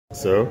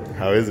So,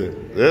 how is it?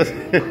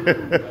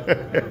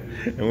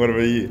 And what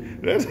about you?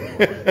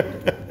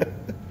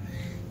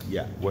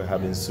 Yeah, we're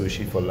having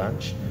sushi for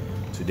lunch.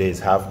 Today is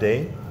half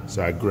day,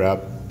 so I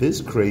grabbed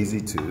this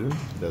crazy two.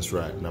 That's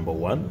right, number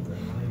one.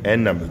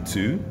 And number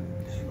two.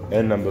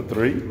 And number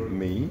three,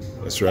 me.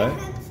 That's right.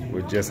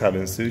 We're just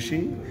having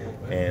sushi.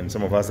 And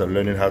some of us are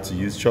learning how to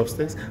use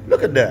chopsticks.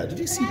 Look at that. Did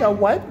you see that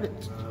wipe?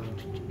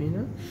 You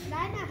know?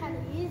 I know how to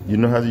use it. You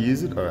know how to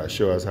use it? All right,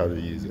 show us how to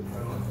use it.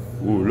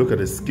 Ooh, look at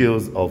the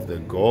skills of the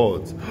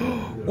gods.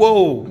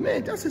 Whoa,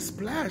 man, that's a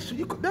splash.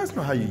 That's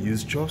not how you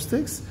use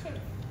chopsticks.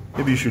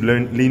 Maybe you should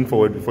lean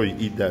forward before you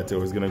eat that,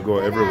 or it's gonna go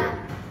everywhere.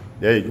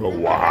 There you go.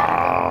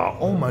 Wow.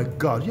 Oh my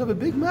God, you have a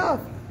big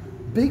mouth.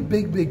 Big,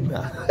 big, big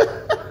mouth.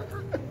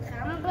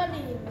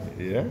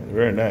 Yeah,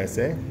 very nice,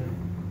 eh?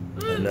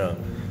 I know.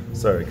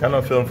 Sorry,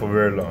 cannot film for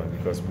very long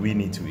because we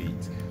need to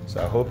eat.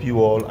 So I hope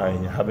you all are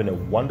having a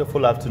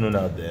wonderful afternoon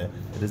out there.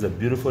 It is a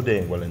beautiful day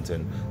in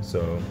Wellington.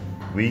 So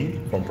we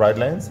from Pride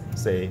Lands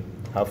say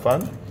have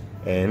fun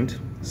and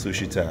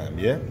sushi time,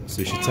 yeah?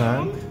 Sushi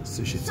time,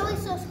 sushi time.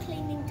 Soy sauce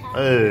cleaning time.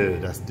 Oh,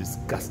 that's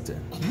disgusting.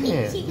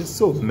 Man, you're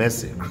so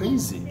messy,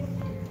 crazy.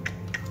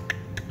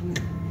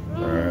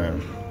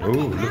 Oh,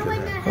 look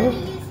at that.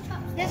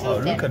 Oh,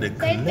 look at the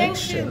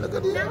connection. Look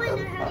at Now I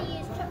know how to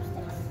use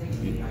chopsticks.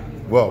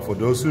 Well, for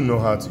those who know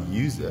how to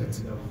use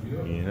it,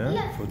 you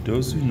know, for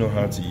those who know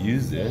how to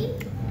use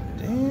it,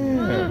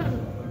 damn.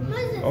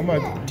 Oh my,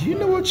 do you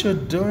know what you're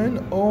doing?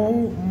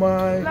 Oh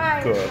my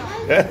God.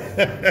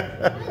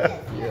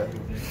 Yeah.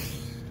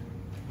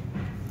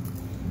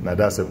 Now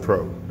that's a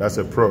pro. That's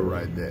a pro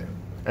right there.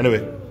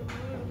 Anyway,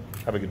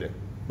 have a good day.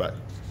 Bye.